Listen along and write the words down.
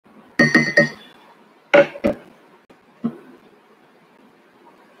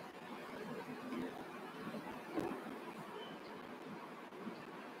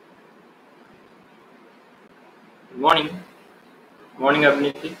Morning. Morning,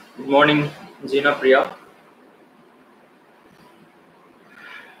 Abhiniti. Good morning, Zina Priya.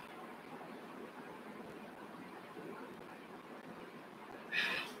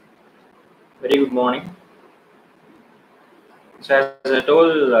 Very good morning. So, as I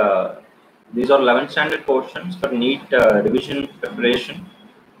told, these are 11th standard questions for NEET revision preparation.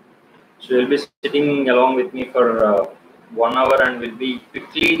 So, you'll be sitting along with me for 1 hour and we'll be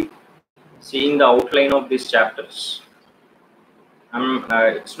quickly seeing the outline of these chapters.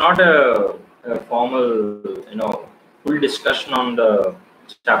 It's not a formal, full discussion on the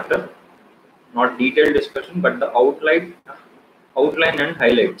chapter, not detailed discussion, but the outline and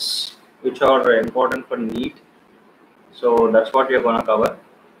highlights which are important for NEET. So that's what we are going to cover.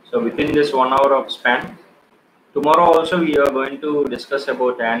 So within this 1 hour of span, tomorrow also we are going to discuss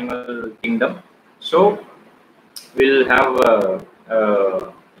about animal kingdom. So we'll have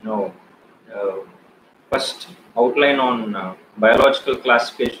first outline on biological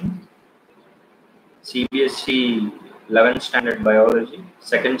classification, CBSE 11th standard biology,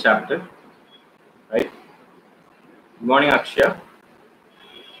 second chapter, right? Good morning, Akshya.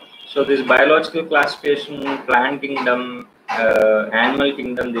 So this biological classification, plant kingdom, animal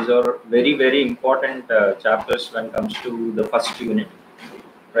kingdom, these are very, very important chapters when it comes to the first unit,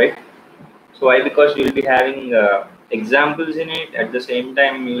 right? So why? Because you will be having examples in it. At the same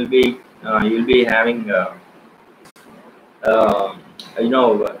time, you will be having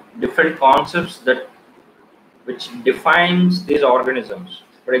different concepts that which defines these organisms.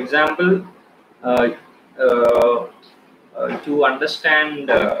 For example, uh, uh, to understand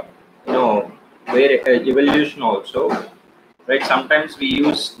where evolution also, right? Sometimes we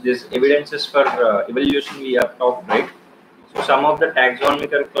use these evidences for evolution we have talked, right? So some of the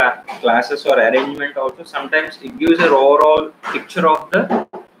taxonomical classes or arrangement also, sometimes it gives an overall picture of the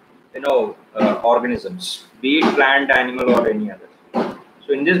organisms, be it plant, animal, or any other.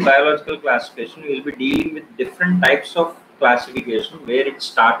 So in this biological classification, we will be dealing with different types of classification where it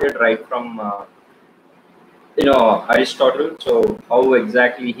started right from Aristotle. So how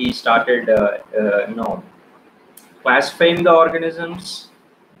exactly he started classifying the organisms,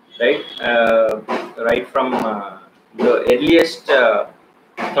 right? Right from the earliest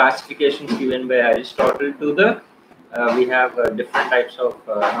classifications given by Aristotle to the we have different types of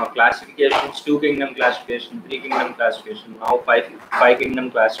classifications: two kingdom classification, three kingdom classification, now five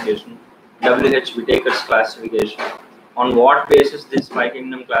kingdom classification, W.H. Whitaker's classification. On what basis this five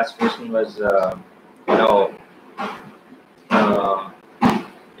kingdom classification was you know uh,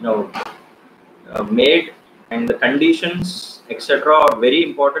 made, and the conditions etc. are very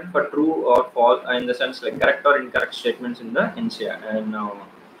important for true or false, in the sense like correct or incorrect statements in the NCERT and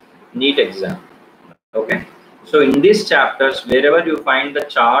NEET exam. Okay, so in these chapters, wherever you find the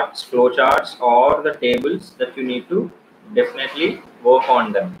charts, flow charts, or the tables, that you need to definitely work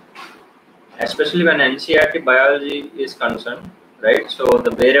on them, especially when NCERT biology is concerned, right? So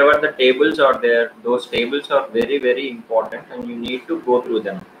the wherever the tables are there, those tables are very, very important, and you need to go through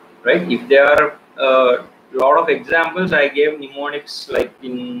them, right? If there are a lot of examples, I gave mnemonics like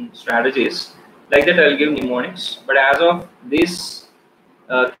in strategies, like that I'll give mnemonics. But as of this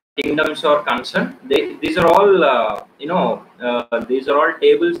kingdoms are concerned, these are all these are all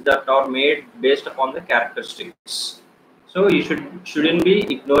tables that are made based upon the characteristics. So you shouldn't be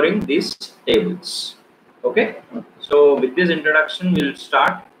ignoring these tables. Okay. So with this introduction, we'll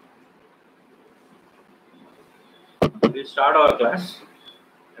start our class.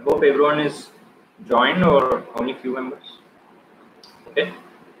 I hope everyone is joined, or only few members. Okay,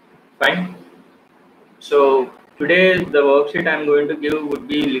 fine. So today the worksheet I'm going to give would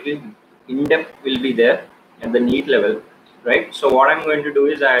be little in-depth, will be there at the NEET level, right? So what I'm going to do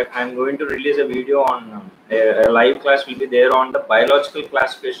is I'm going to release a video on a live class will be there on the biological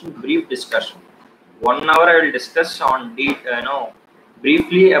classification brief discussion. 1 hour I will discuss on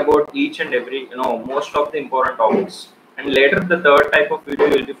briefly about each and every most of the important topics, and later the third type of video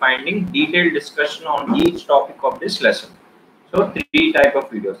you will be finding detailed discussion on each topic of this lesson. So three type of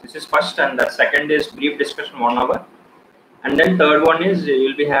videos. This is first, and the second is brief discussion 1 hour, and then third one is you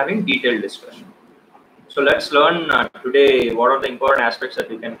will be having detailed discussion. So let's learn today what are the important aspects that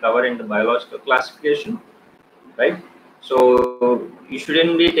we can cover in the biological classification, right? So you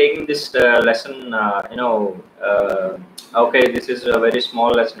shouldn't be taking this lesson, okay, this is a very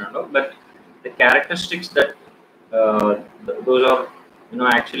small lesson, but the characteristics that those are,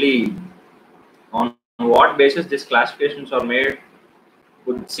 actually on what basis these classifications are made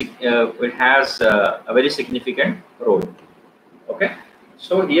it has a very significant role. Okay,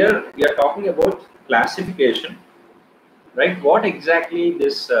 so here we are talking about classification. right? What exactly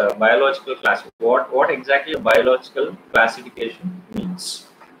this biological class? What exactly a biological classification means?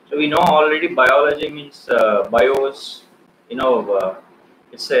 So we know already biology means bios. You know,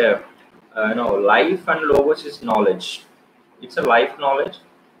 it's a life, and logos is knowledge. It's a life knowledge.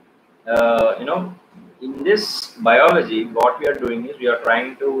 You know, in this biology, what we are doing is we are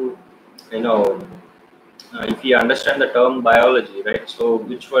trying to, you know, if you understand the term biology, right? So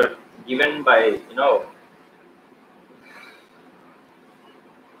which were given by,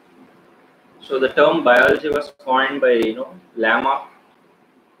 so the term biology was coined by, Lama,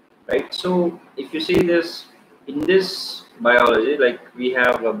 right? So if you see this in this biology, like we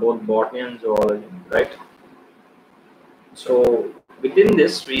have both botany and zoology, right? So within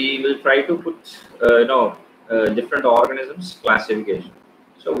this, we will try to put, different organisms classification.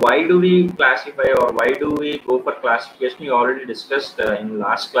 So why do we classify, or why do we go for classification? We already discussed in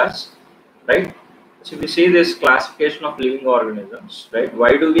last class, right? So if we see this classification of living organisms, right?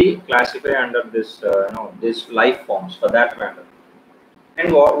 Why do we classify under this, this life forms for that matter?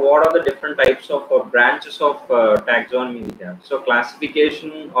 And what are the different types of branches of taxonomy we have? So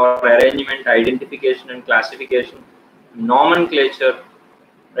classification or arrangement, identification and classification, nomenclature,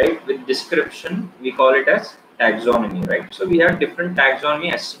 right? With description, we call it as taxonomy, right? So we have different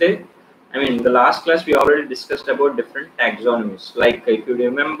taxonomy. Yesterday, I mean, in the last class, we already discussed about different taxonomies. Like if you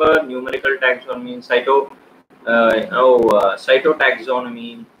remember, numerical taxonomy,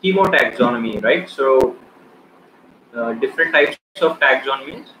 cytotaxonomy, chemotaxonomy, right? So different types of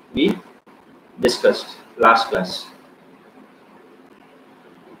taxonomies we discussed last class.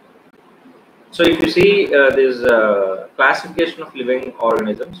 So if you see this classification of living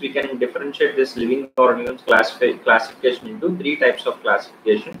organisms, we can differentiate this living organisms classification into three types of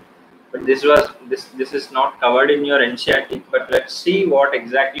classification. But this is not covered in your NCERT. But let's see what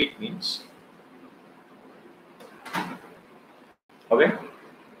exactly it means. Okay.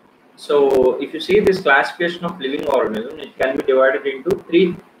 So if you see this classification of living organism, it can be divided into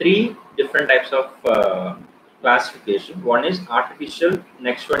three different types of classification. One is artificial,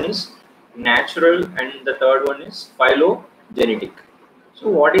 next one is natural, and the third one is phylogenetic. So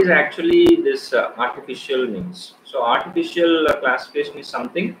what is actually this artificial means? So artificial classification is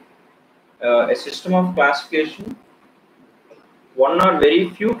something, a system of classification. One or very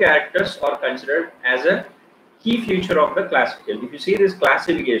few characters are considered as a key feature of the classification. If you see this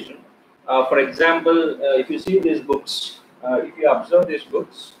classification, for example, if you see these books, if you observe these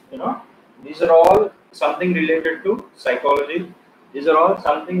books, these are all something related to psychology. These are all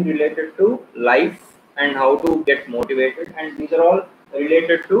something related to life and how to get motivated, and these are all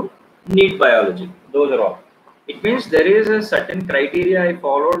related to NEET biology. Those are all. It means there is a certain criteria I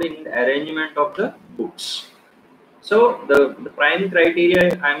followed in the arrangement of the books. So the prime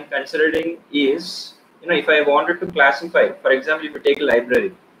criteria I'm considering is, if I wanted to classify, for example, if you take a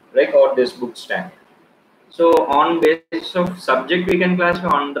library, right, or this book stand. So on basis of subject we can classify,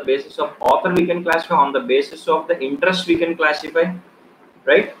 on the basis of author we can classify, on the basis of the interest we can classify,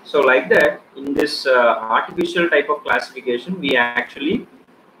 right? So like that, in this artificial type of classification, we actually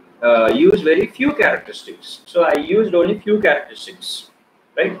use very few characteristics. So I used only few characteristics,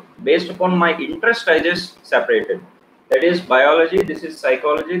 right? Based upon my interest, I just separated. That is biology, this is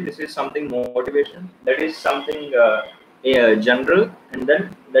psychology, this is something motivation, that is something general, and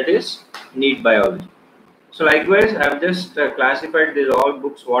then that is NEET biology. So likewise, I have just classified these all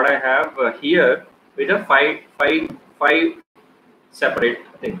books what I have here with a five separate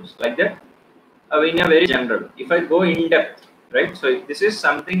things like that. In a very general. If I go in depth, right? So if this is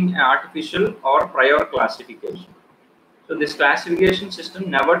something artificial or prior classification. So this classification system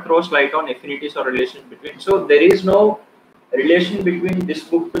never throws light on affinities or relations between. So there is no relation between this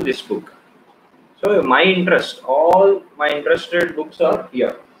book to this book. So my interest, all my interested books are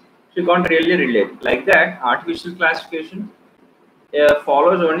here. So you can't really relate. Like that, artificial classification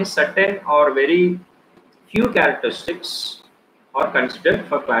follows only certain or very few characteristics are considered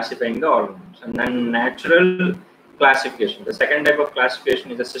for classifying the organisms. And then natural classification. The second type of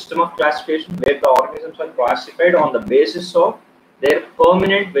classification is a system of classification where the organisms are classified on the basis of their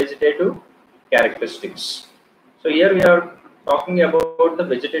permanent vegetative characteristics. So here we are talking about the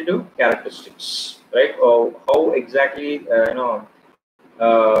vegetative characteristics, right? Or how exactly,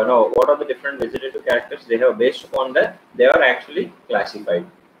 what are the different vegetative characters they have, based upon that they are actually classified.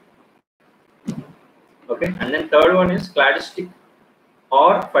 Okay, and then third one is cladistic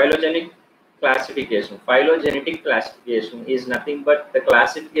or phylogenetic classification. Phylogenetic classification is nothing but the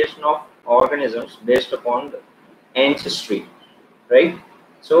classification of organisms based upon the ancestry, right?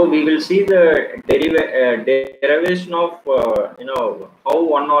 So we will see the derivation of how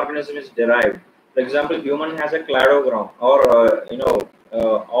one organism is derived For example, human has a cladogram or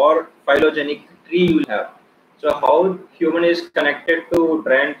or phylogenetic tree you will have. So how human is connected to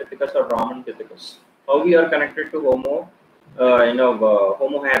Dryantithecus or Ramantithecus? How we are connected to Homo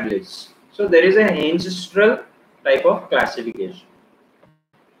habilis? So there is an ancestral type of classification,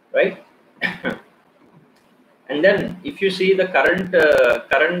 right? And then, if you see the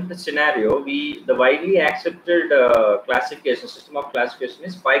current scenario, the widely accepted classification system of classification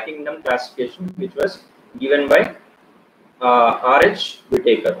is five kingdom classification, which was given by R.H.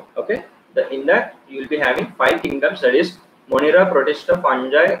 Whitaker. Okay, in that you will be having five kingdoms, that is Monera, Protista,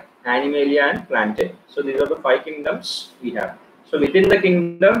 Fungi, Animalia, and Plantae. So these are the five kingdoms we have. So within the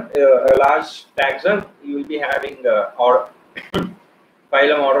kingdom, a large taxa, you will be having or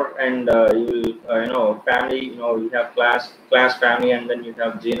phylum order, and you will family, you have class, family, and then you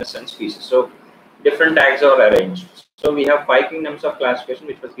have genus and species. So different tags are arranged. So we have five kingdoms of classification,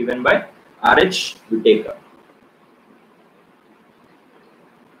 which was given by R.H. Whitaker.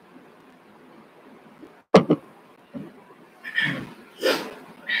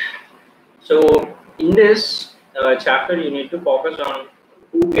 So in this chapter, you need to focus on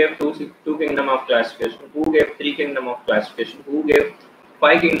who gave two kingdom of classification, who gave three kingdom of classification, who gave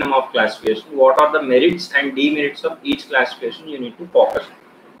five kingdom of classification, what are the merits and demerits of each classification. You need to focus.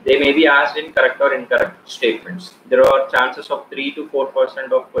 They may be asked in correct or incorrect statements. There are chances of 3 to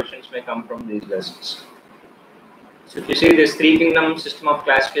 4% of questions may come from these lessons. So if you see, this three kingdom system of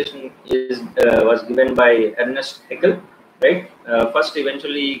classification was given by Ernest Haeckel, right? First,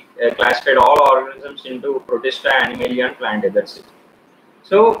 eventually classified all organisms into Protista, Animalia, and Plantae. That's it.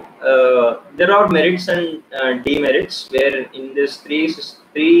 So there are merits and demerits, where in this three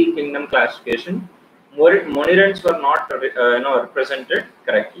kingdom classification, monerans were not represented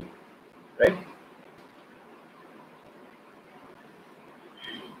correctly, right?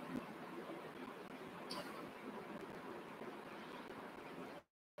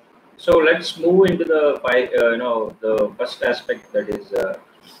 So let's move into the the first aspect, that is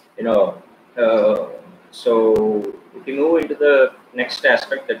so if you move into the next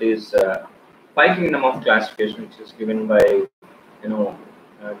aspect, that is five kingdom of classification, which is given by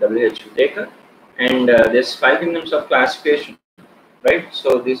W.H. Whitaker, and there's five kingdoms of classification, right?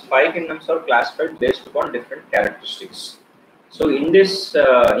 So these five kingdoms are classified based upon different characteristics. So in this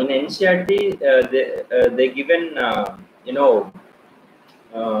in NCERT, they given uh,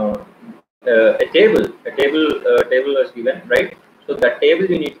 a table was given, right? So that table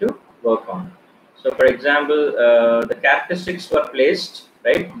you need to work on. So for example, the characteristics were placed,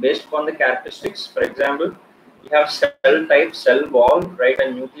 right, based upon the characteristics. For example, you have cell type, cell wall, right,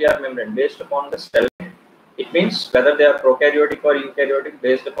 and nuclear membrane based upon the cell. It means whether they are prokaryotic or eukaryotic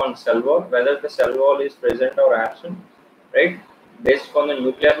based upon cell wall, whether the cell wall is present or absent, right, based upon the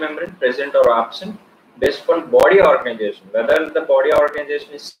nuclear membrane present or absent, based upon body organization, whether the body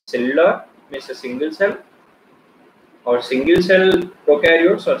organization is cellular, means a single cell, or single cell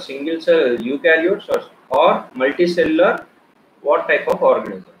prokaryotes, or single cell eukaryotes, or multicellular, what type of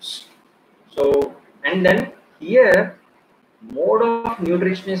organisms. So, and then here mode of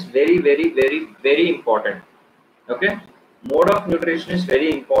nutrition is very important. Okay, mode of nutrition is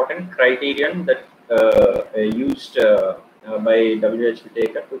very important criterion that used by W.H.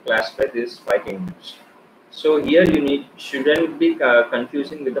 Whitaker to classify these five kingdoms. So here you shouldn't be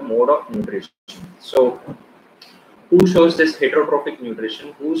confusing with the mode of nutrition. So who shows this heterotrophic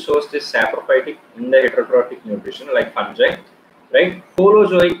nutrition? Who shows this saprophytic in the heterotrophic nutrition, like fungi, right?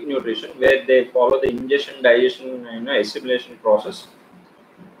 Holozoic nutrition, where they follow the ingestion, digestion, and assimilation process,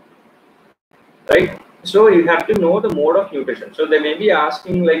 right? So you have to know the mode of nutrition. So they may be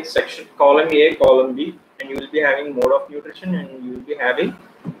asking like section column A, column B, and you will be having mode of nutrition, and you will be having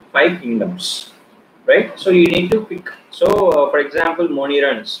five kingdoms, right? So you need to pick. So for example,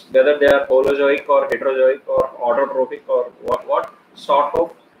 monerans, whether they are holozoic or heterozoic or autotrophic, or what sort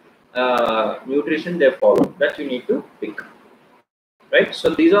of nutrition they follow, that you need to pick, right? So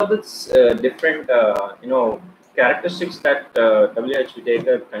these are the different characteristics that W.H.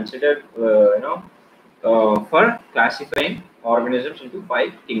 Whitaker considered for classifying organisms into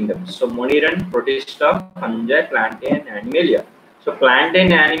five kingdoms. So moneran, protista, fungi, plantae, and animalia. So plantae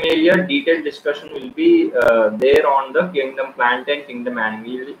and animalia, detailed discussion will be there on the kingdom plantae, kingdom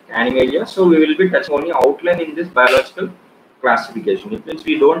animalia. So we will be touching only outline in this biological classification. It means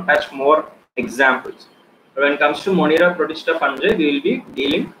we don't touch more examples. When it comes to monera, protista, fungi, we will be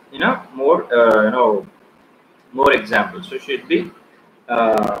dealing more more examples. So should be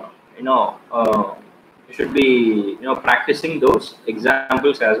you should be practicing those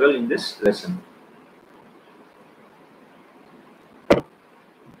examples as well in this lesson.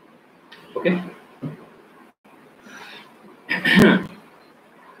 Okay.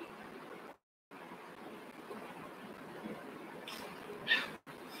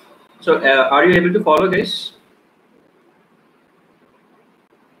 So, are you able to follow, guys?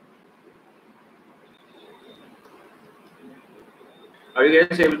 Are you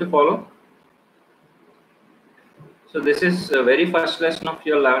guys able to follow? So this is the very first lesson of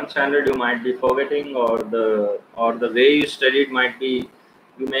your 11th standard. You might be forgetting, or the way you studied might be,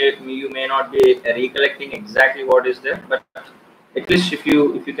 you may not be recollecting exactly what is there. But at least if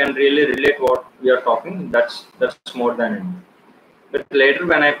you can really relate what we are talking, that's more than enough. But later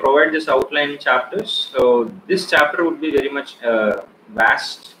when I provide this outline chapters, so this chapter would be very much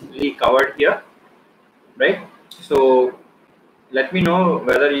vastly covered here, right? So let me know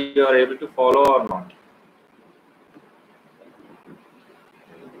whether you are able to follow or not.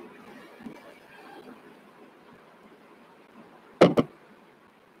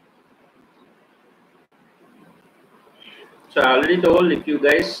 So I already told, if you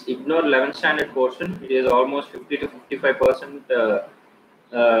guys ignore 11th standard portion, it is almost 50 to 55%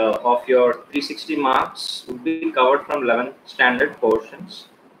 of your 360 marks would be covered from 11th standard portions.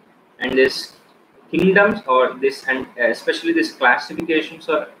 And this kingdoms or this, and especially these classifications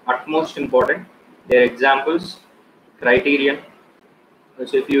are utmost important. Their examples, criterion.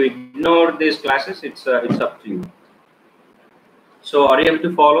 So if you ignore these classes, it's up to you. So are you able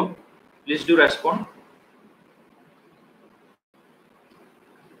to follow? Please do respond.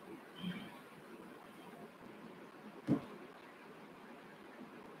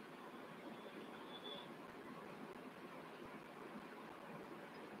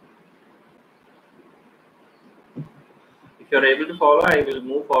 If you are able to follow, I will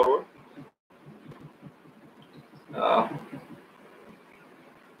move forward.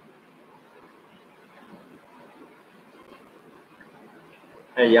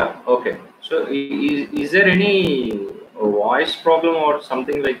 Yeah, okay. So is there any voice problem or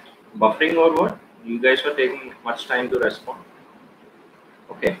something like buffering or what? You guys are taking much time to respond.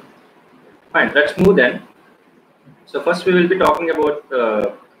 Okay, fine. Let's move then. So first we will be talking about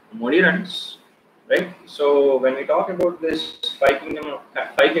Monirans, right? So when we talk about this five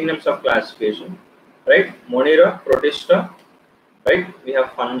kingdoms of classification, right? Monira, Protista, right? We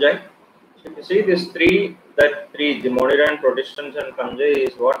have fungi. So if you see these three, the Monera and Protistants and fungi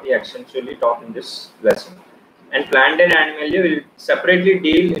is what we essentially talk in this lesson. And plant and animalia will separately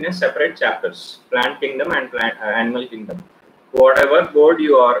deal in a separate chapters. Plant kingdom and animal kingdom. Whatever board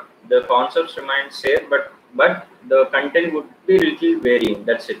you are, the concepts remain same, but the content would be little varying.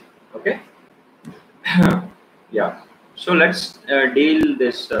 That's it. Okay. Yeah. So let's deal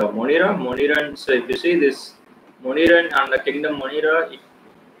this Monera. Monera. So if you see this Monera and the kingdom Monera,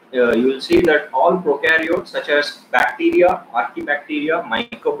 you will see that all prokaryotes such as bacteria, archaebacteria,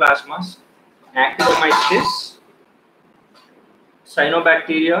 mycoplasmas, Actinomyces,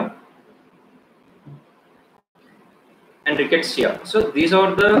 cyanobacteria, and rickettsia. So these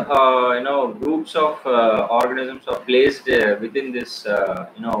are the groups of organisms are placed within this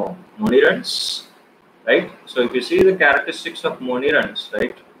monirans, right? So if you see the characteristics of monirans,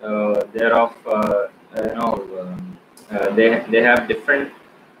 right, they are of they have different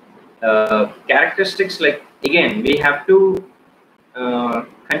characteristics. Like again, we have to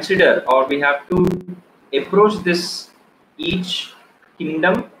consider, or we have to approach this each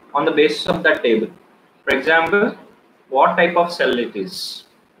kingdom on the basis of that table. For example, what type of cell it is,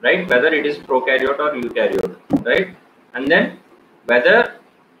 right? Whether it is prokaryote or eukaryote, right? And then whether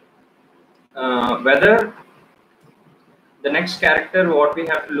the next character what we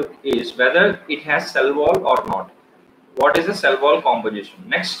have to look is whether it has cell wall or not. What is the cell wall composition?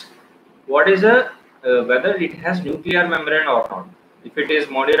 Next, what is a whether it has nuclear membrane or not. If it is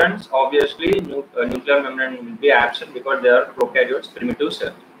monirans, obviously nuclear membrane will be absent because they are prokaryotes, primitive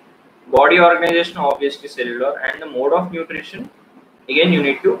cell. Body organization, obviously cellular, and the mode of nutrition. Again, you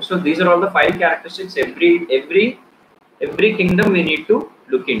need to. So these are all the five characteristics. Every kingdom we need to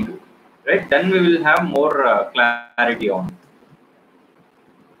look into, right? Then we will have more clarity on.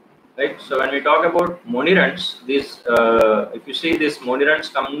 Right. So when we talk about monirans, these if you see this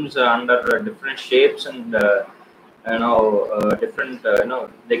monirans comes under different shapes and different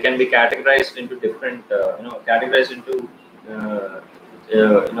they can be categorized into different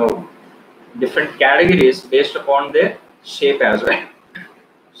different categories based upon their shape as well.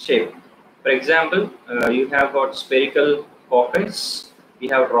 Shape. For example, you have got spherical coccus, we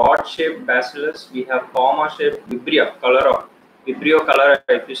have rod-shaped bacillus, we have comma-shaped vibrio color. Vibrio color,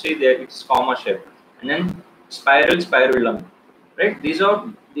 if you see there, it's comma-shaped, and then spiral spirulum. Right? These are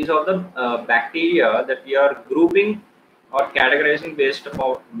the bacteria that we are grouping or categorizing based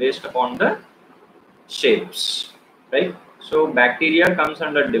upon the shapes. Right? So bacteria comes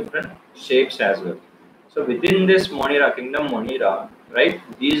under different shapes as well. So within this Monera, kingdom Monera, right?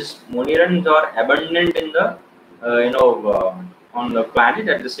 These Monerans are abundant in the on the planet.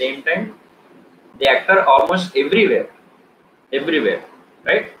 At the same time, they occur almost everywhere,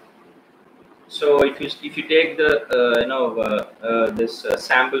 right? So if you take the this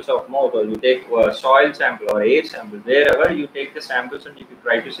samples of mouth, or you take soil sample or air sample, wherever you take the samples and if you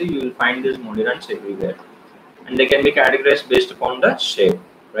try to see, you will find these Monerans everywhere, and they can be categorized based upon the shape,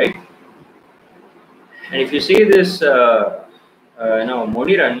 right? And if you see this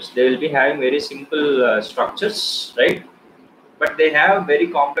Monerans, they will be having very simple structures, right? But they have very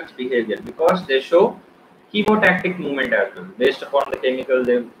complex behavior because they show chemotactic movement as well. Based upon the chemical,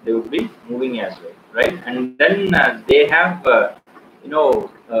 they would be moving as well, right? And then they have you know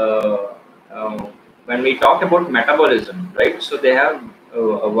when we talk about metabolism, right? So they have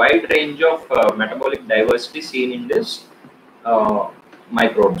a wide range of metabolic diversity seen in this uh,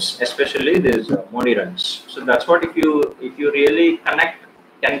 microbes, especially these Monerans. So that's what, if you really can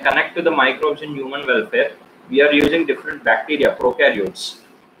connect to the microbes in human welfare, we are using different bacteria, prokaryotes,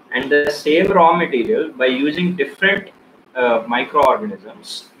 and the same raw material, by using different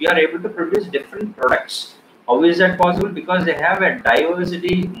microorganisms, we are able to produce different products. How is that possible? Because they have a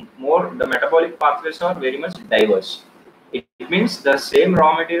diversity more. The metabolic pathways are very much diverse. It means the same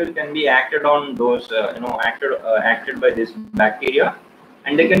raw material can be acted on those acted by this bacteria,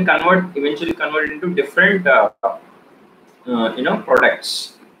 and they can eventually convert it into different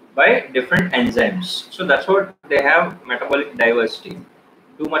products by different enzymes. So that's what they have, metabolic diversity.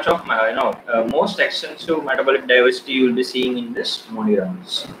 Too much of most extensive metabolic diversity you will be seeing in this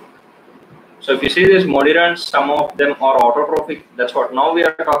Monerans. So if you see this Monerans, some of them are autotrophic. That's what now we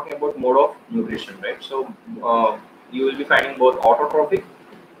are talking about mode of nutrition, right? So you will be finding both autotrophic,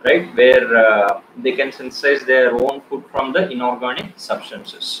 right, where they can synthesize their own food from the inorganic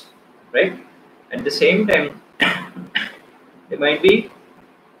substances, right? At the same time, they might be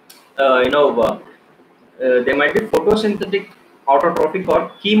they might be photosynthetic autotrophic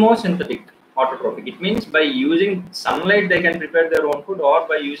or chemosynthetic autotrophic. It means by using sunlight they can prepare their own food, or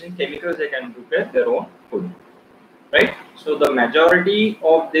by using chemicals they can prepare their own food, right? So the majority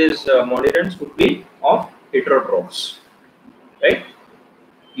of these Monerans would be of heterotrophs, right?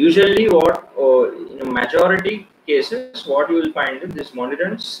 Usually what in majority cases, what you will find is these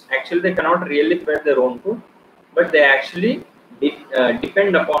Monerans, actually they cannot really prepare their own food, but they actually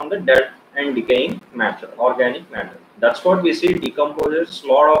depend upon the dead and decaying matter, organic matter. That's what we see decomposers.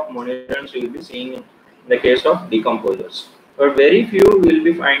 Lot of Monerans you will be seeing in the case of decomposers, but very few will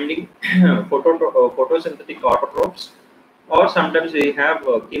be finding photosynthetic autotrophs, or sometimes we have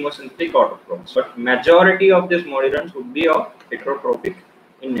chemosynthetic autotrophs. But majority of these Monerans would be of heterotrophic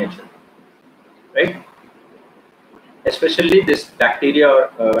in nature, right? Especially this bacteria,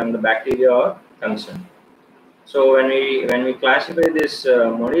 when the bacteria are concerned. So when we classify this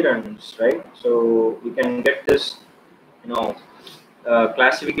Monerans, right? So we can get this,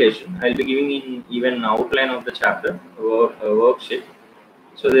 classification. I'll be giving in even outline of the chapter or worksheet.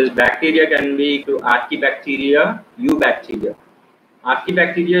 So this bacteria can be to Archaebacteria, Eubacteria.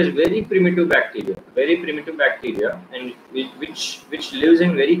 Archaebacteria is very primitive bacteria, and which lives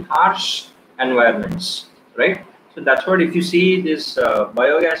in very harsh environments, right? So that's what, if you see this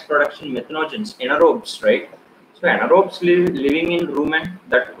biogas production methanogens, anaerobes, right? So anaerobes living in rumen,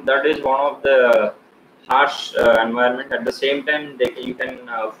 that is one of the harsh environment. At the same time, you can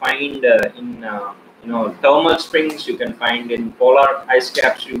find in thermal springs, you can find in polar ice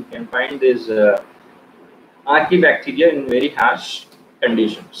caps, you can find this Archaebacteria in very harsh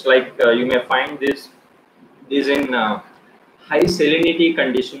conditions. Like you may find this in high salinity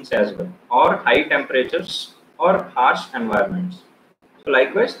conditions as well, or high temperatures or harsh environments. So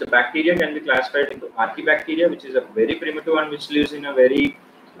likewise, the bacteria can be classified into Archaebacteria, which is a very primitive one, which lives in a very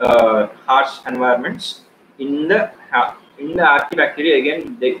harsh environments. In the Archaebacteria,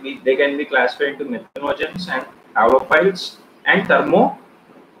 again, they can be classified into methanogens and halophiles and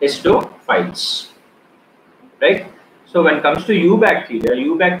thermoestophiles, right? So when it comes to eubacteria,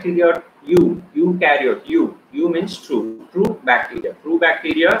 eukaryote, eu means true bacteria. True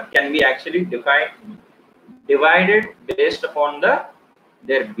bacteria can be actually divided based upon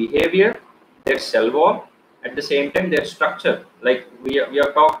their behavior, their cell wall, at the same time their structure. Like we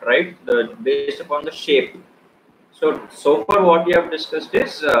have talked, right? Based upon the shape. So far what we have discussed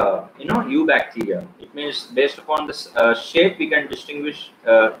is eubacteria. It means based upon this shape we can distinguish.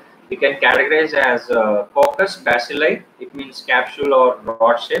 We can categorize as coccus bacilli. It means capsule or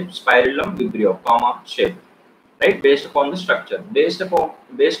rod shape. Spirillum vibrio, comma shape, right? Based upon the structure, based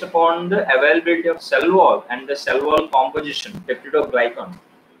upon the availability of cell wall and the cell wall composition, peptidoglycan,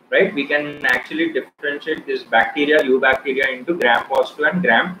 right? We can actually differentiate this bacteria, U bacteria, into gram positive and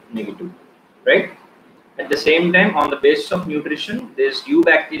gram negative, right? At the same time, on the basis of nutrition, this U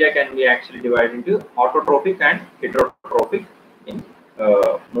bacteria can be actually divided into autotrophic and heterotrophic in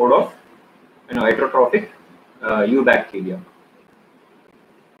mode of heterotrophic U bacteria.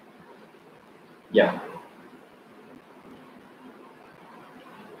 Yeah,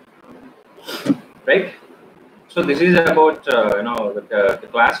 right. So this is about the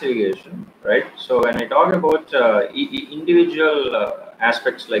classification, right? So when I talk about individual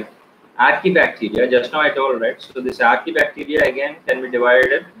aspects like archibacteria, just now I told, right? So this archibacteria again can be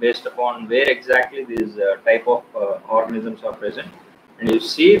divided based upon where exactly these type of organisms are present. And you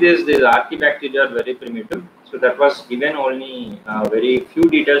see these archibacteria are very primitive. So that was given only very few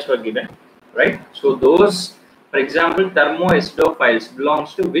details were given, right? So those, for example, thermoacidophiles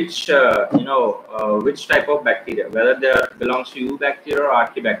belongs to which type of bacteria, whether they belongs to U bacteria or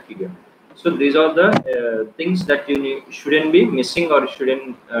archibacteria. So these are the things that you shouldn't be missing or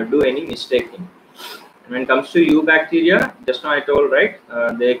shouldn't do any mistake in. When it comes to U bacteria, just now I told, right,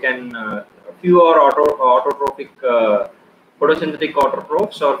 they can few are autotrophic photosynthetic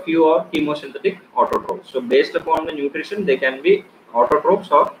autotrophs or few are chemosynthetic autotrophs. So based upon the nutrition, they can be autotrophs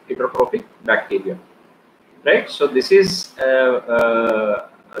or heterotrophic bacteria, right? So this is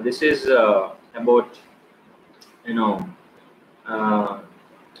about uh,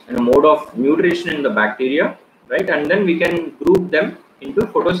 mode of nutrition in the bacteria, right? And then we can group them into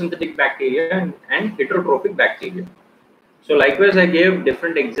photosynthetic bacteria and heterotrophic bacteria. So likewise, I gave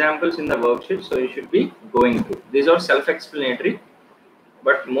different examples in the worksheet, so you should be going through. These are self-explanatory,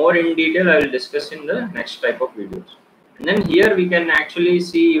 but more in detail I will discuss in the next type of videos. And then here we can actually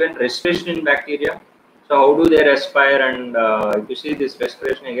see even respiration in bacteria. So how do they respire? And if you see this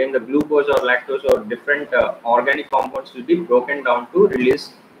respiration, again the glucose or lactose or different organic compounds will be broken down to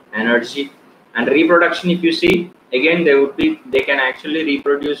release energy. And reproduction, if you see, again they can actually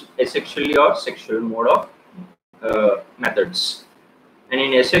reproduce asexually or sexual mode of methods. And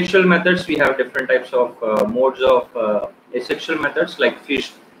in asexual methods, we have different types of modes of asexual methods like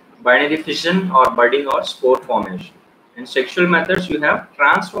binary fission or budding or spore formation. In sexual methods, you have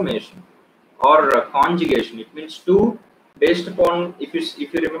transformation or conjugation. It means two based upon, if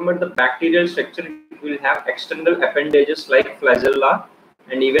you remember the bacterial structure, it will have external appendages like flagella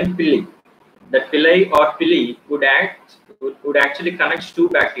and even pili. The pili or pili would actually connect two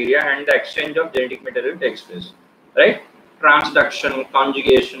bacteria and the exchange of genetic material takes place, right? Transduction,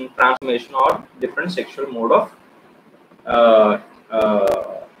 conjugation, transformation, or different sexual mode of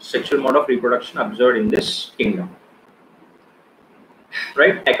reproduction observed in this kingdom,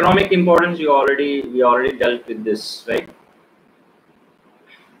 right? Economic importance, we already dealt with this, right?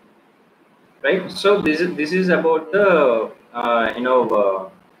 So this is about the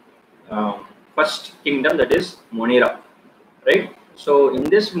first kingdom, that is Monera, right? So in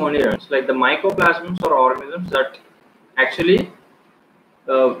this Monera, like the mycoplasms or organisms that actually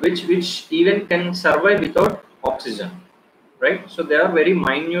which even can survive without oxygen, right? So they are very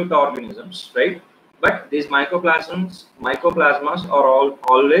minute organisms, right? But these mycoplasmas are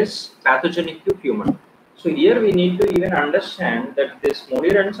always pathogenic to human. So here we need to even understand that these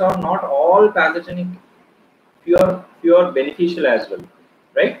monerans are not all pathogenic, pure beneficial as well,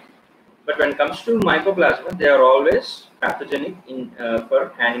 right? But when it comes to mycoplasma, they are always pathogenic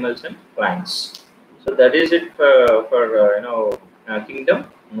for animals and plants. So that is it for kingdom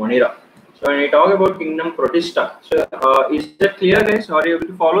Monera. So when we talk about kingdom Protista, so is that clear, guys? Are you able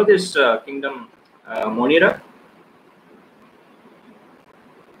to follow this kingdom Monera?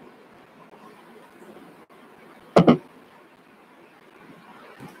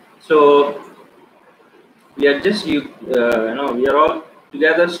 So we are just we are all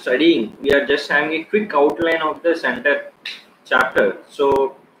together studying. We are just having a quick outline of the center chapter.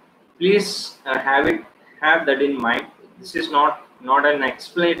 So please have that in mind. This is not an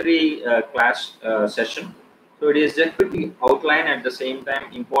explanatory class session. So it is just quick outline, at the same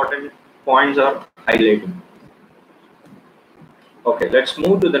time important points are highlighting. Okay, let's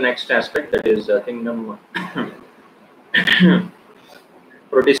move to the next aspect, that is kingdom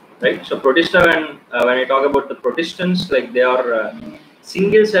Protista, right? So Protista, when I talk about the protistans, like they are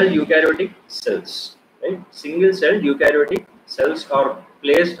single cell eukaryotic cells, right? Single cell eukaryotic cells are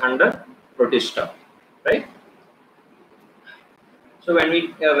placed under Protista, right? So when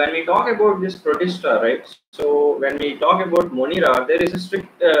we talk about this Protista, right? So when we talk about Monera, there is a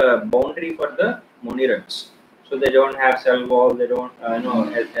strict boundary for the Monerans. So they don't have cell wall, they don't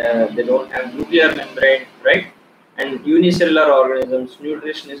they don't have nuclear membrane, right? And unicellular organisms,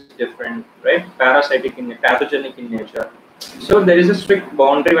 nutrition is different, right? Parasitic in pathogenic in nature. So there is a strict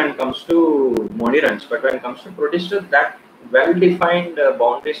boundary when it comes to modirants, but when it comes to protista, that well-defined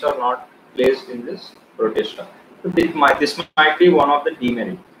boundaries are not placed in this protista. So this might be one of the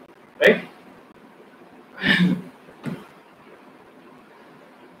demerit, right?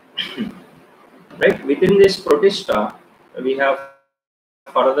 Right, within this protista, we have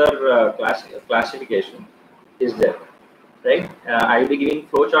further classification is there, right? I will be giving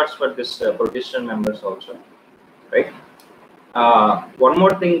flowcharts for this protista members also, right? One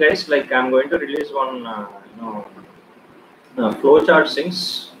more thing, guys, like I'm going to release one, flowchart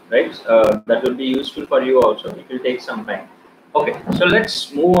things, right? That will be useful for you also. It will take some time. Okay, so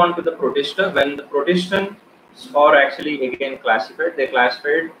let's move on to the protista. When the protistans are actually again classified, they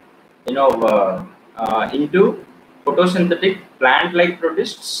classified, into photosynthetic plant-like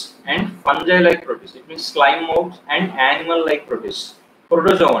protists and fungi-like protists. It means slime moths and animal-like protists.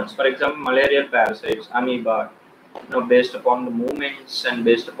 Protozoans, for example, malarial parasites, amoeba, based upon the movements and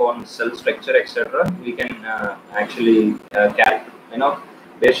based upon cell structure, etc. We can actually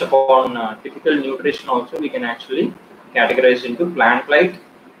based upon typical nutrition also, we can actually categorize into plant-like,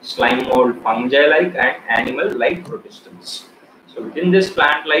 slime mold, fungi-like, and animal-like protistans. So within this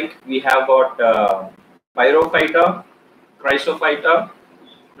plant-like, we have got pyrophyta, chrysophyta,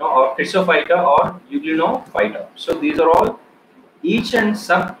 or chrysophyta or euglenophyta. So these are all each and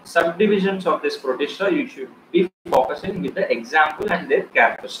subdivisions of this protista. You should be focusing with the example and their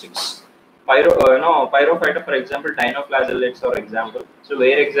characteristics. Pyrophyta, for example, dinoflagellates are example. So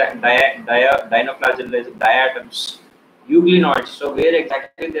where dinoflagellates, diatoms, euglenoids. So where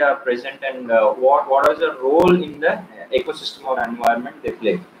exactly they are present and what is the role in the ecosystem or environment they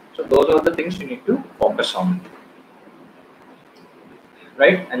play. So those are the things you need to focus on.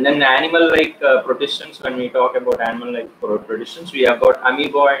 Right, and then animal like protistans. When we talk about animal like protistans, we have got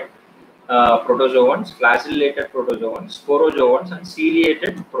amoeboid protozoans, flagellated protozoans, sporozoans, and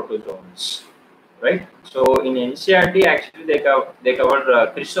ciliated protozoans. Right, so in NCERT actually they covered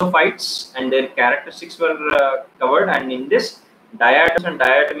chrysophytes and their characteristics were covered, and in this diatoms and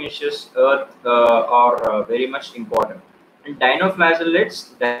diatomaceous earth are very much important. And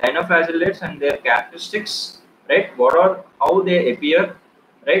dinoflagellates and their characteristics, right? What are, how they appear,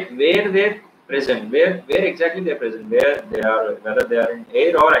 right? Where they're present, where exactly they're present, where they are, whether they are in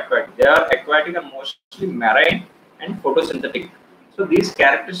air or aquatic. They are aquatic and mostly marine and photosynthetic. So these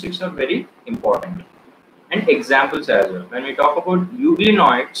characteristics are very important. And examples as well. When we talk about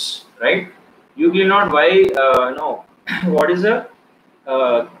euglenoids, right? Euglenoid, why no? What is the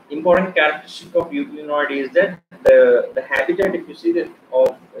important characteristic of euglenoid is that the habitat, if you see that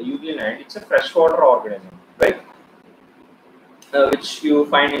of euglenoid, it's a freshwater organism, right? Which you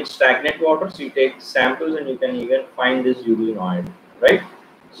find in stagnant waters. You take samples and you can even find this euglenoid, right?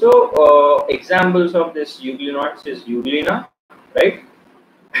 So examples of this euglenoids is euglena, right?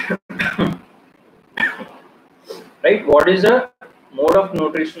 Right, what is the mode of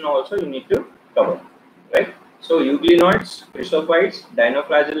nutrition also you need to cover, right? So euglenoids, chrysophytes,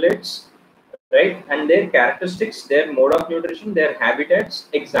 dinoflagellates, right, and their characteristics, their mode of nutrition, their habitats,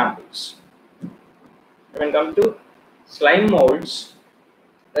 examples. When it comes to slime molds,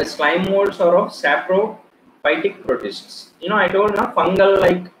 the slime molds are of saprophytic protists. I told now fungal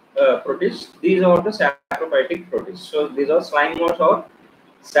like protists. These are the saprophytic protists. So these are slime molds or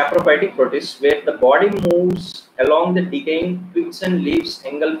saprophytic protists, where the body moves along the decaying twigs and leaves,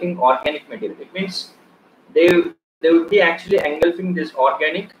 engulfing organic material. It means they they would be actually engulfing this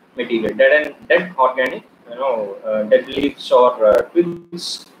organic material, dead organic, dead leaves or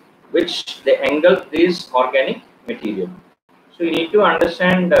twigs, which they engulf this organic material. So you need to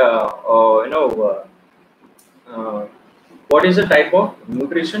understand, what is the type of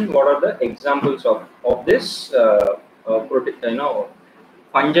nutrition, what are the examples of this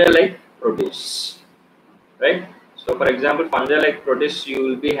fungi-like protists, right? So, for example, fungi-like protists, you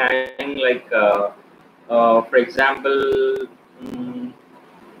will be having like, for example,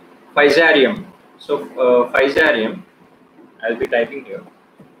 Fusarium. So, Fusarium, I'll be typing here.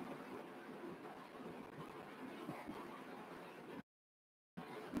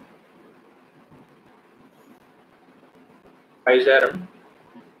 Fusarium.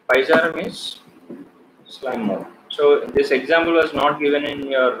 Fusarium is slime mold. So, this example was not given in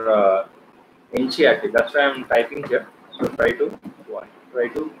your NCERT. That's why I'm typing here. So, try to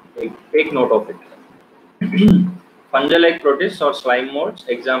take note of it. Fungi-like protists or slime molds.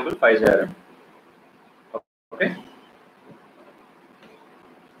 Example, Fusarium. Okay.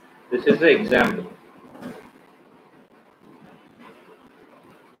 This is the example.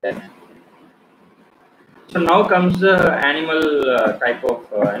 Then, So now comes the animal type of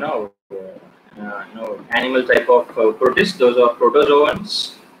animal type of protists. Those are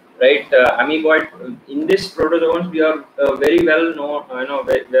protozoans, right? Amoeboid. In this protozoans, we are very well known,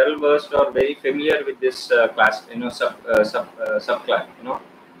 very well versed or very familiar with this class, subclass,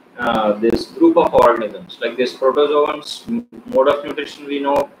 this group of organisms. Like this protozoans, mode of nutrition we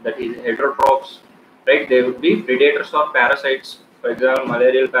know, that is heterotrophs, right? They would be predators or parasites. For example,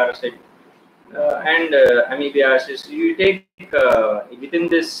 malarial parasite and amoebiasis. You take within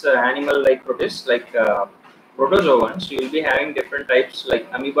this animal like protists, like protozoans, you will be having different types like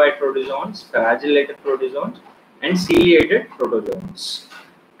amoeboid protozoans, flagellated protozoans, and ciliated protozoans,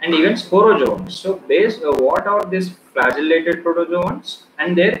 and even sporozoans. So, based what are these flagellated protozoans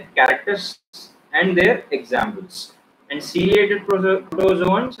and their characters and their examples, and ciliated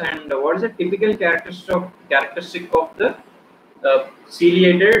protozoans, and what is the typical characteristic of the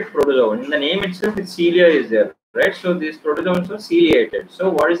ciliated protozoan. In the name itself, cilia is there, right? So these protozoans are ciliated.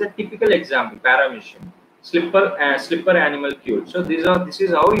 So what is the typical example? Paramecium, slipper animal cute. So this is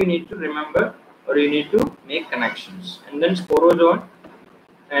how you need to remember, or you need to make connections. And then sporozoan,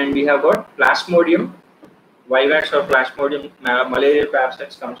 and we have got plasmodium, vivax or plasmodium, malarial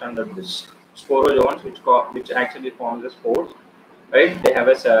parasites comes under this sporozoans, which actually forms the spores, right? They have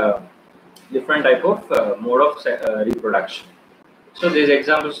a different type of mode of reproduction. So these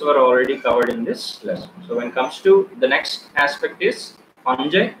examples were already covered in this lesson. So when it comes to the next aspect is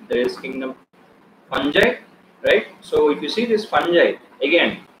fungi, there is kingdom fungi, right? So if you see this fungi,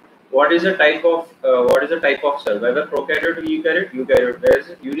 again, what is the type of cell? Whether prokaryote or eukaryote. There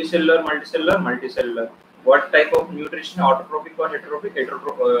is unicellular, multicellular. What type of nutrition? Autotrophic or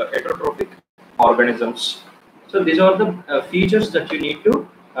heterotrophic organisms. So these are the features that you need to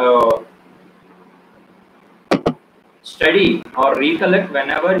study or recollect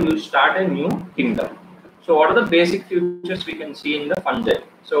whenever you start a new kingdom. So what are the basic features we can see in the fungi?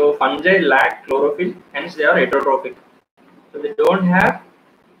 So fungi lack chlorophyll, hence they are heterotrophic. So they don't have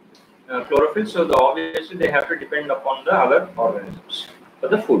chlorophyll, so obviously they have to depend upon the other organisms for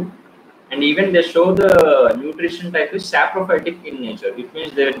the food. And even they show the nutrition type is saprophytic in nature. It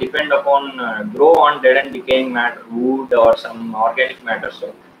means they depend upon grow on dead and decaying matter, wood or some organic matter.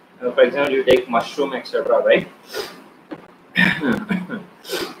 So for example, you take mushroom, etc., right?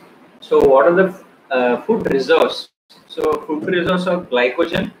 So what are the food reserves? So food reserves are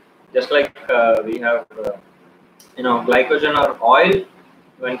glycogen, just like we have glycogen or oil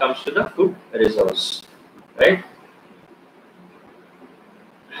when it comes to the food reserves, right?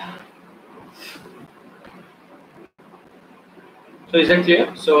 So is that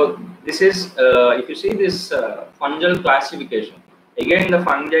clear? So this is if you see this fungal classification, again the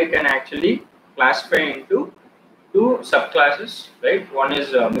fungi can actually classify into two subclasses, right? One is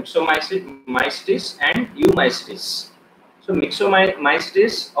Mycetes and Eumycetes. So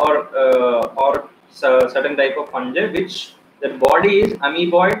Mycetes or certain type of fungi which their body is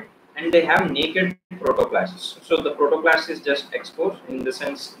amoeboid and they have naked protoplasts. So the protoplast is just exposed, in the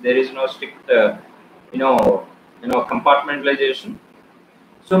sense there is no strict compartmentalization.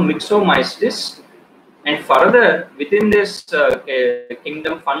 So Mycetes. And further within this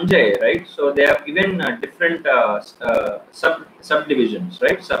kingdom fungi, right? So they have given different subdivisions,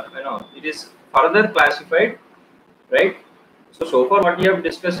 right? It is further classified, right? So far what we are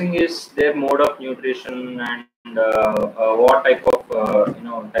discussing is their mode of nutrition and what type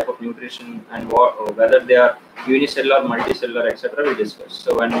of nutrition, and whether they are unicellular, multicellular, etc. We discussed.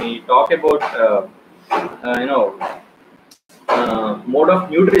 So when we talk about mode of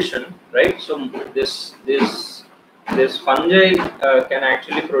nutrition, right? So this fungi can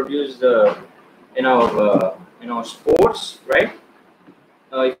actually produce the spores, right?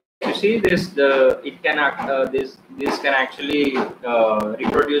 If you see this, it can this can actually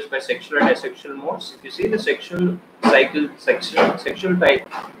reproduce by sexual and asexual modes. If you see the sexual cycle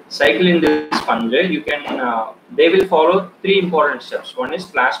in this fungi, you can they will follow three important steps. One is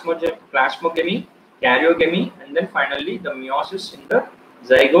plasmogamy, karyogamy, and then finally the meiosis in the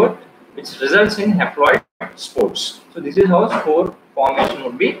zygote, which results in haploid spores. So this is how spore formation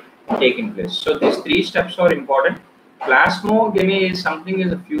would be taking place. So these three steps are important. Plasmogamy is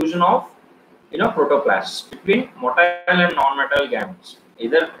a fusion of protoplasts between motile and non-motile gametes.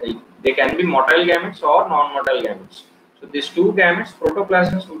 Either they can be motile gametes or non-motile gametes. So these two gametes,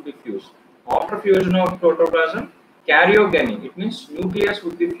 protoplasms, would be fused. After fusion of protoplasm, karyogamy, it means nucleus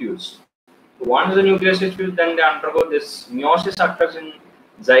would be fused. So once the nucleus is fused, then they undergo this meiosis occurs in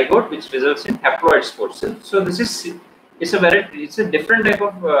zygote, which results in haploid spores. So this is it's a different type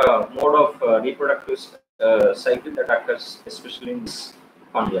of mode of reproductive cycle that occurs especially in this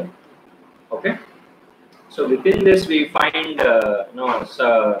fungi. Okay. So within this we find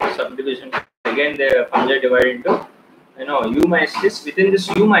subdivision. Again, the fungi divided into eumystis. Within this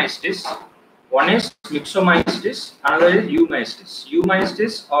eumystis, one is myxomystis, another is eumystis.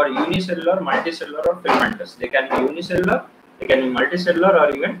 Eumystis or unicellular, multicellular, or filamentous. They can be unicellular, they can be multicellular,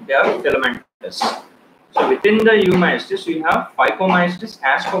 or even they are filamentous. So within the eumystis, we have phycomystis,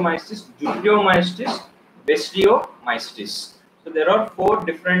 ascomystis, deuteromystis, basidiomystis. So there are 4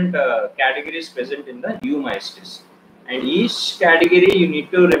 different categories present in the eumystis, and each category you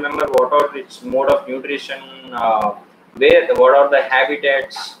need to remember what are its mode of nutrition, what are the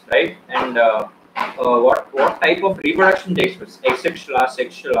habitats, right, and what type of reproduction takes place, asexual,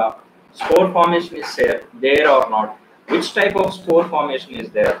 sexual, spore formation is there or not, which type of spore formation is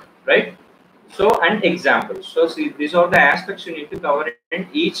there, right? So, and examples. So, see, these are the aspects you need to cover in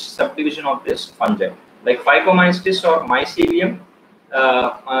each subdivision of this fungi. Like phycomystis or mycelium,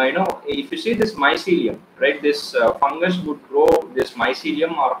 if you see this mycelium, right, this fungus would grow this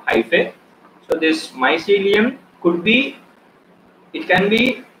mycelium or hyphae. So, this mycelium could be, it can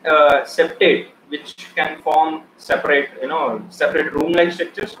be septate, which can form separate, separate room-like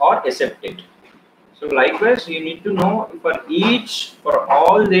structures, or aseptate. So likewise, you need to know for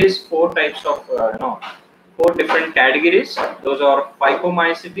all these 4 types of 4 different categories. Those are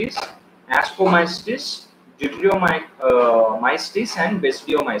phycomystis, ascomystis, deuteromystis, and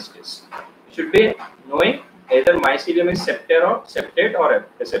basidiomystis. You should be knowing either mycelium is septate or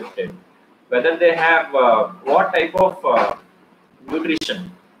aseptate. Whether they have what type of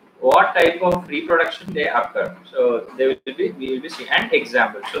nutrition, what type of reproduction they occur. So we will be seeing and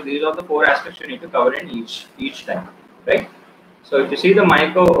examples. So these are the 4 aspects you need to cover in each time, right? So if you see the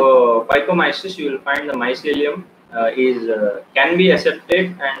phycomystis, you will find the mycelium can be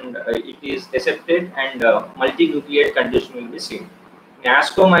aseptate, and it is aseptate, and multinucleate condition will be seen. In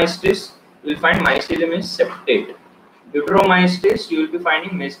ascomystis, you will find mycelium is septate. Deuteromystis, you will be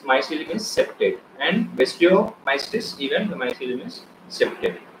finding mycelium is septate, and basidiomystis, even the mycelium is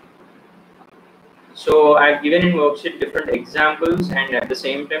septate. So I've given in worksheet different examples, and at the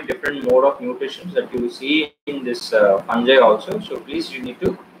same time different mode of nutrition that you see in this fungi also. So please, you need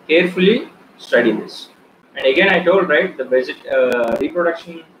to carefully study this. And again, I told, right, the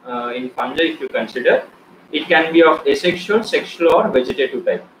reproduction in fungi, if you consider, it can be of asexual, sexual, or vegetative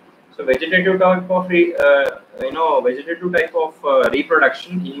type. So vegetative type of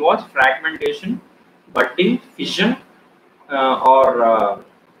reproduction involves fragmentation, budding, fission, or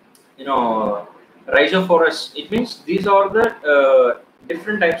rhizophorous. It means these are the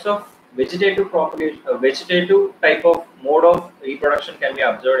different types of vegetative propagation, vegetative type of mode of reproduction can be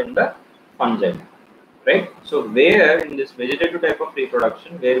observed in the fungi, right? So where in this vegetative type of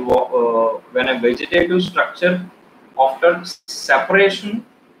reproduction, where when a vegetative structure after separation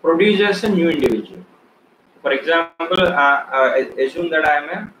produces a new individual. For example, assume that I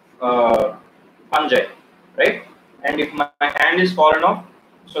am a fungi, right? And if my hand is fallen off,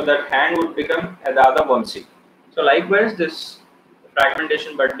 so that hand would become the other Vamsy. So likewise, this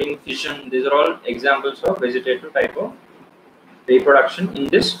fragmentation, budding, fission, these are all examples of vegetative type of reproduction in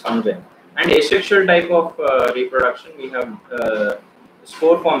this fungi. And asexual type of reproduction, we have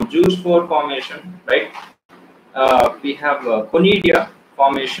juice spore formation, right? We have conidia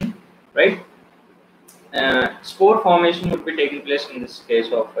formation, right? Spore formation would be taking place in this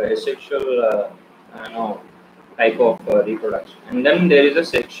case of asexual type of reproduction. And then there is a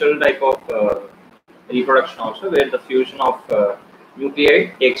sexual type of reproduction also, where the fusion of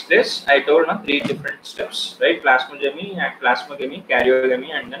nuclei takes place. I told 3 different steps, right? Plasmogamy,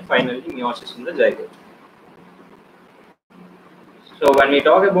 karyogamy, and then finally meiosis in the zygote. So when we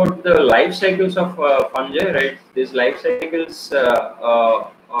talk about the life cycles of fungi, right, these life cycles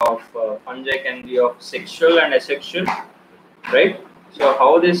of fungi can be of sexual and asexual, right? So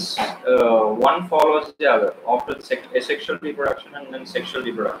how this one follows the other after the asexual reproduction and then sexual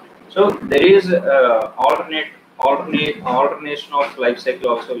reproduction. So there is alternation of life cycle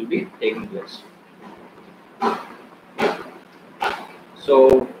also will be taking place.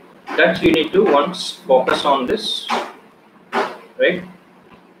 So that you need to once focus on this, right?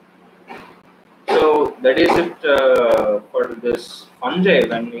 So that is it for this fungi.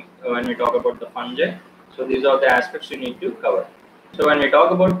 When we talk about the fungi, so these are the aspects you need to cover. So when we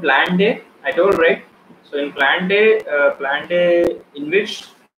talk about Plantae, I told, right? So in Plantae in which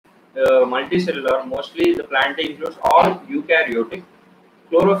multicellular, mostly the Plantae includes all eukaryotic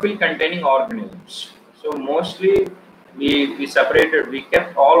chlorophyll containing organisms. So mostly we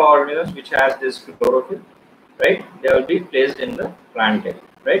kept all organisms which has this chlorophyll, right? They will be placed in the Plantae,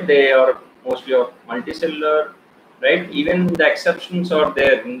 right? They are mostly of multicellular, right? Even the exceptions are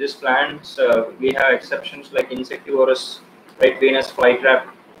there in this plants. We have exceptions like insectivorous, right? Venus flytrap,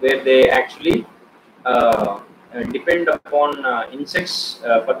 where they actually depend upon insects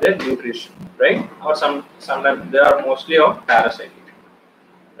for their nutrition, right? Or sometimes they are mostly of parasite,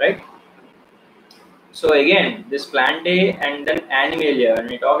 right? So again, this Plantae and then Animalia. When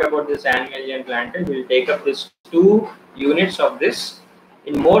we talk about this Animalia and Plantae, we will take up these two units of this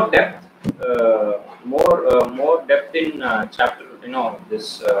in more depth, more depth in chapter.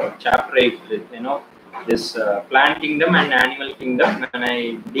 This chapter 8. This plant kingdom and animal kingdom. When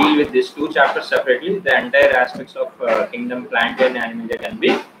I deal with these two chapters separately, the entire aspects of kingdom, Plantae and Animalia can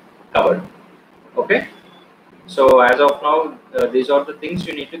be covered. Okay. So as of now, these are the things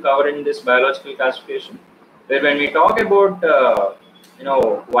you need to cover in this biological classification. Where when we talk about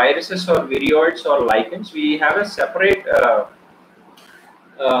viruses or viroids or lichens, we have a separate.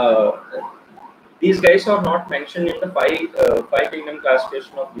 Uh, these guys are not mentioned in the five kingdom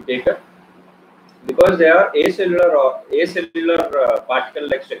classification of Whittaker because they are acellular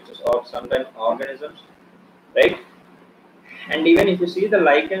particle-like structures or sometimes organisms, right? And even if you see the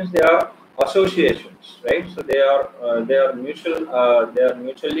lichens, they are associations, right? So they are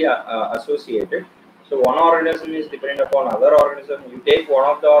mutually associated. So one organism is dependent upon other organism. You take one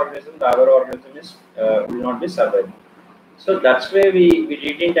of the organism, the other organism is will not be surviving. So that's why we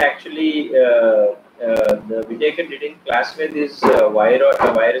didn't actually the Whittaker didn't classify these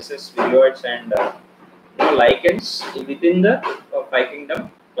viruses, viroids, and lichens within the five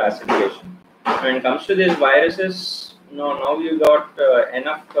kingdom classification. When it comes to these viruses, now you got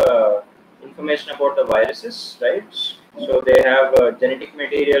enough information about the viruses, right? So they have genetic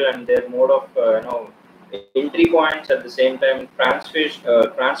material and their mode of entry points at the same time,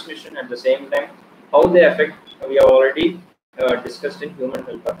 transmission at the same time, how they affect. We have already discussed in human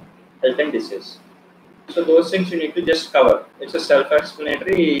health and disease. So those things you need to just cover. It's a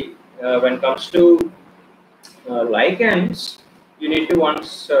self-explanatory when it comes to lichens. You need to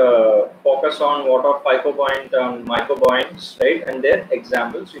once focus on what are phycobiont and mycobiont, right? And their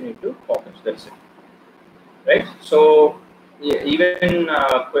examples you need to focus. That's it, right? So even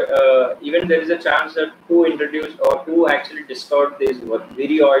there is a chance that who introduced or who actually discovered these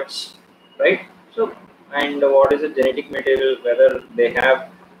viroids, right? So and what is the genetic material? Whether they have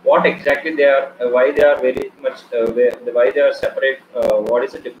what exactly they are, why they are very much, why they are separate? What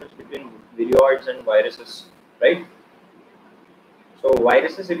is the difference between viroids and viruses, right? So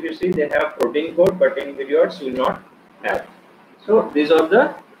viruses, if you see, they have protein code, but in viroids you will not have. So these are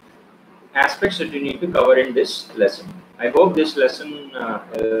the aspects that you need to cover in this lesson. I hope this lesson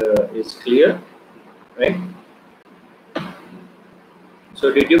is clear, right?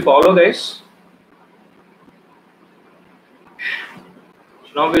 So did you follow, guys?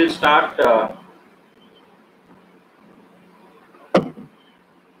 So now we'll start.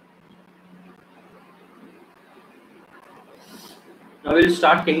 Now we'll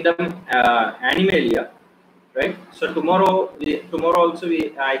start kingdom Animalia, right? So tomorrow also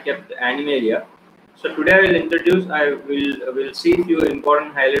I kept Animalia. So today I will introduce. I will see few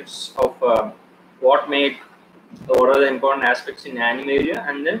important highlights of what are the important aspects in Animalia,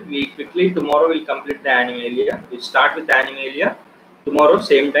 and then we quickly tomorrow will complete the Animalia. We start with Animalia tomorrow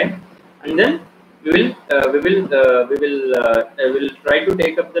same time, and then we will try to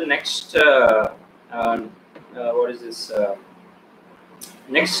take up the next what is this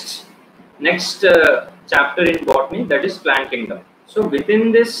next chapter in botany, that is plant kingdom. So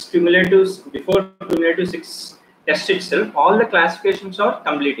within this before cumulative 6 test itself, all the classifications are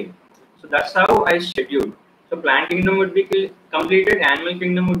completing. So that's how I scheduled. So plant kingdom would be completed, animal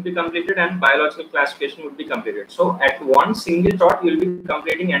kingdom would be completed, and biological classification would be completed. So at one single shot, you will be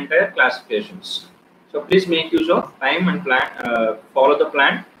completing entire classifications. So please make use of time and plan. Follow the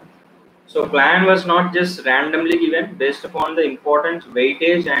plan. So plan was not just randomly given based upon the importance,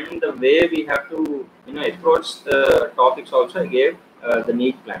 weightage, and the way we have to approach the topics. Also, I gave the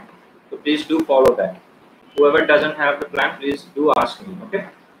NEET plan. So please do follow that. Whoever doesn't have the plan, please do ask me. Okay.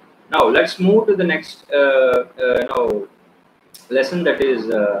 Now let's move to the next lesson, that is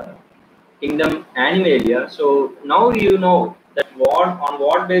kingdom Animalia. So now you know that on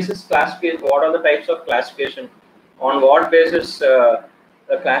what basis classification, what are the types of classification, on what basis the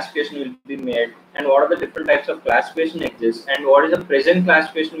classification will be made, and what are the different types of classification exist, and what is the present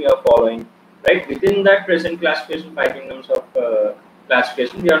classification we are following, right? Within that present classification, 5 kingdoms of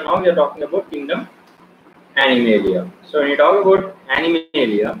classification, we are talking about kingdom Animalia. So when you talk about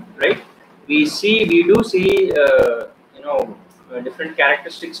Animalia, right, we do see different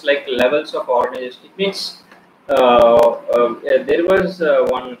characteristics like levels of organization. It means there was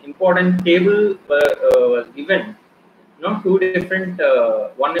one important table was given two different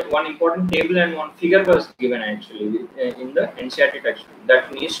one important table and one figure was given actually in the NCERT textbook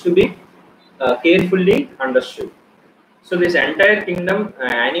that needs to be carefully understood. So this entire kingdom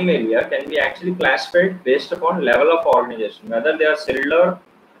Animalia can be actually classified based upon level of organization, whether they are cellular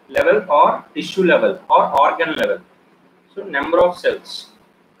level or tissue level or organ level. So number of cells,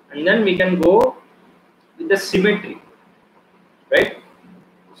 and then we can go with the symmetry, right?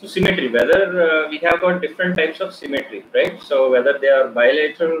 So symmetry, whether we have got different types of symmetry, right? So whether they are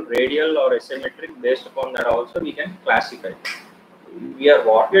bilateral, radial, or asymmetric, based upon that also we can classify.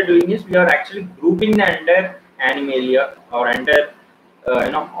 What we are doing is we are actually grouping the entire Animalia or entire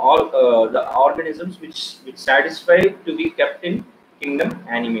all the organisms which satisfy to be kept in kingdom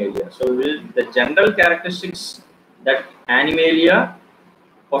Animalia. So the general characteristics that Animalia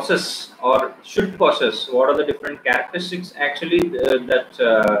possess or should possess, what are the different characteristics actually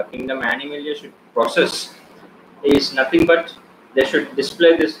that kingdom Animalia should possess, is nothing but they should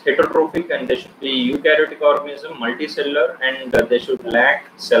display this heterotrophic, and they should be eukaryotic organism, multicellular, and they should lack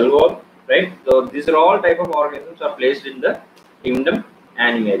cell wall, right? So these are all type of organisms are placed in the kingdom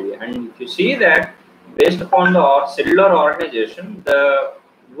Animalia. And if you see that based upon the cellular organization, the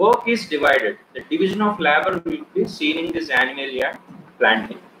work is divided. The division of labor will be seen in this Animalia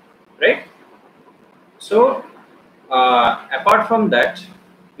planting, right? So apart from that,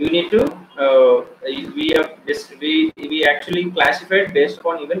 you need to we actually classified based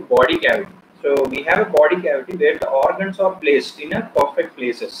upon even body cavity. So we have a body cavity where the organs are placed in a perfect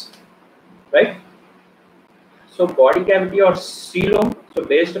places, right? So body cavity or coelom. So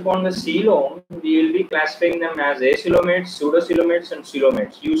based upon the coelom, we will be classifying them as acoelomates, pseudocoelomates, and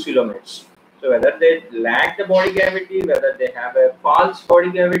coelomates, eucoelomates. So whether they lack the body cavity, whether they have a false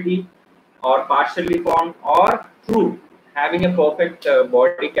body cavity, or partially formed, or true having a perfect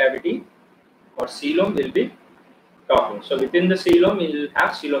body cavity or coelom, will be talking. So within the coelom, we will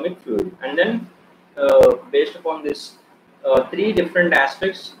have coelomic fluid, and then based upon this three different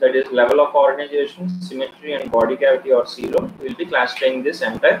aspects, that is level of organization, symmetry, and body cavity or coelom, we will be classifying this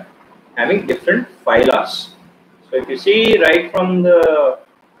entire having different phyllas. So if you see right from the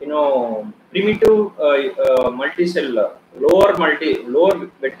primitive multicellular lower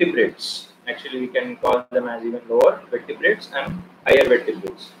vertebrates, actually we can call them as even lower vertebrates and higher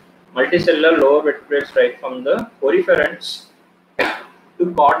vertebrates. Multicellular lower vertebrates, right from the poriferans to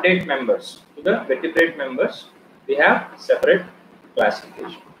chordate members to the vertebrate members, we have separate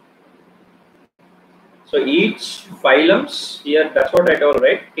classification. So each phylums here, that's what I told,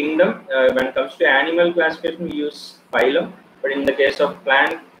 right? Kingdom, when it comes to animal classification, we use phylum, but in the case of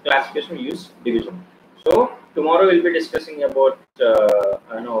plant classification, we use division. So tomorrow we'll be discussing about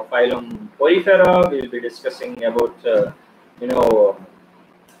phylum Porifera. We'll be discussing about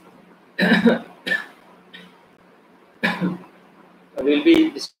we'll be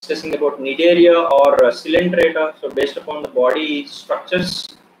discussing about Nidaria or Coelenterata. So based upon the body structures,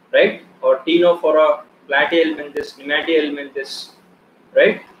 right? Or Ctenophora, Platyhelminthes, Nematohelminthes,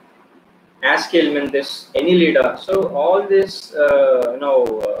 right? Aschelminthes, Annelida. So all these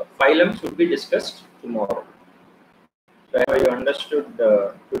phylums would be discussed tomorrow. So I hope you understood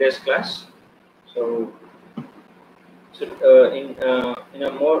today's class. So in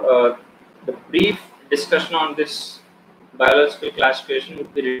a more the brief discussion on this biological classification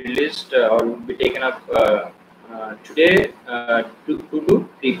would be released or would be taken up today 2 to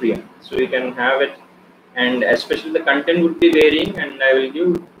 3 p.m. So we can have it, and especially the content would be varying, and I will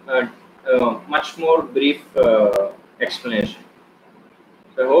give much more brief explanation.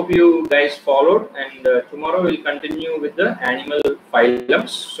 So I hope you guys followed, and tomorrow we'll continue with the animal phylums.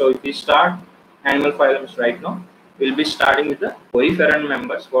 So if we start animal phylums right now, we'll be starting with the poriferan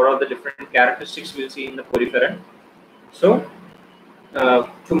members. What are the different characteristics we'll see in the poriferan? So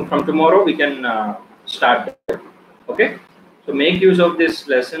from tomorrow we can start that. Okay, so make use of these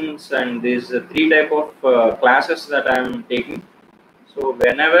lessons and these three type of classes that I am taking. So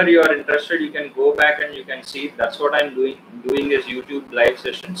whenever you are interested, you can go back and you can see. That's what I'm doing is YouTube live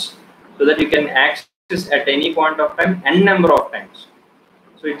sessions, so that you can access at any point of time n number of times.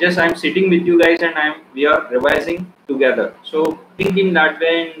 So it's just I'm sitting with you guys and we are revising together. So think in that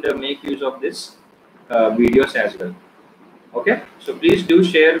way and make use of this videos as well. Okay, so please do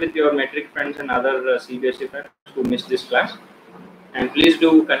share with your metric friends and other CBSE friends who missed this class, and please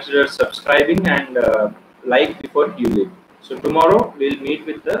do consider subscribing and like before you leave. So tomorrow we'll meet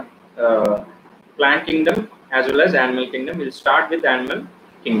with the plant kingdom as well as animal kingdom. We'll start with animal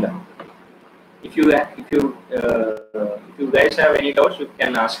kingdom. If you guys have any doubts, you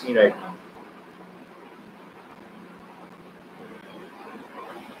can ask me right now.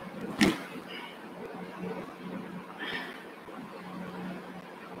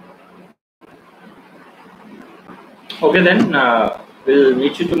 Okay, then we'll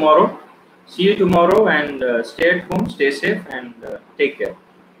meet you tomorrow. See you tomorrow, and stay at home, stay safe, and take care.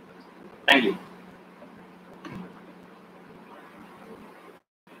 Thank you.